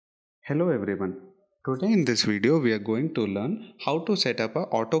Hello everyone. Today in this video we are going to learn how to set up a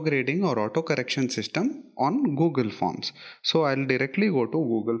auto grading or auto correction system on Google Forms. So I'll directly go to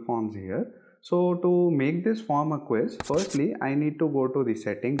Google Forms here. So to make this form a quiz, firstly I need to go to the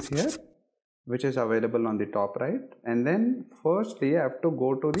settings here, which is available on the top right, and then firstly I have to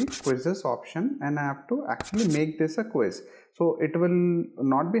go to the quizzes option and I have to actually make this a quiz. So it will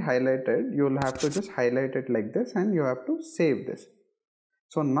not be highlighted, you'll have to just highlight it like this and you have to save this.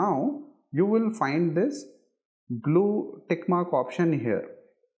 So now you will find this blue tick mark option here.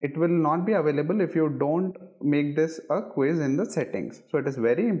 It will not be available if you don't make this a quiz in the settings. So it is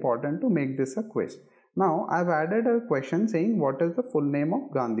very important to make this a quiz. Now I've added a question saying what is the full name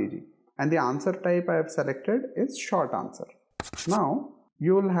of Gandhiji, and the answer type I have selected is short answer. Now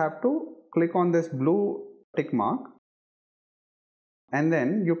you will have to click on this blue tick mark and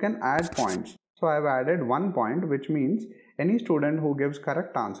then you can add points. So I have added 1 point, which means any student who gives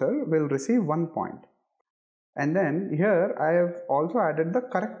correct answer will receive 1 point. And then here I have also added the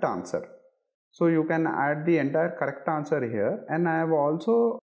correct answer. So you can add the entire correct answer here, and I have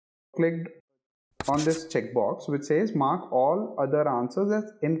also clicked on this checkbox which says mark all other answers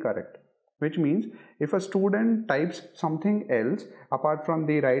as incorrect, which means if a student types something else apart from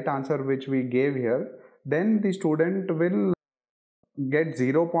the right answer which we gave here, then the student will get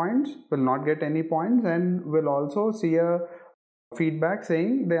 0 points, will not get any points, and will also see a feedback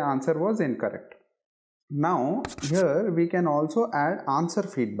saying the answer was incorrect. Now here we can also add answer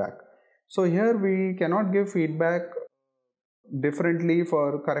feedback. So here we cannot give feedback differently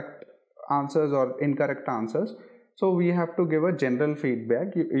for correct answers or incorrect answers. So we have to give a general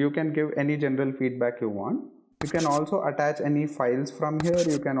feedback. You can give any general feedback you want. You can also attach any files from here.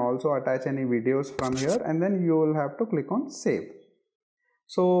 You can also attach any videos from here, and then you will have to click on save.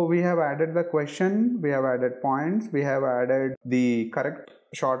 So we have added the question, we have added points, we have added the correct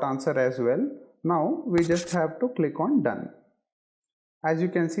short answer as well. Now we just have to click on done. As you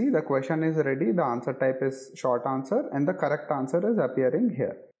can see, the question is ready, the answer type is short answer, and the correct answer is appearing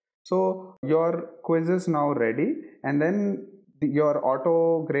here. So your quiz is now ready, and then your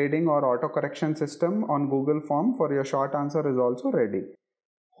auto grading or auto correction system on Google Form for your short answer is also ready.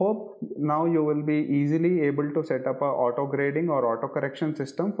 Hope now you will be easily able to set up a auto grading or auto correction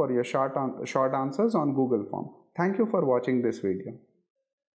system for your short answers on Google Form. Thank you for watching this video.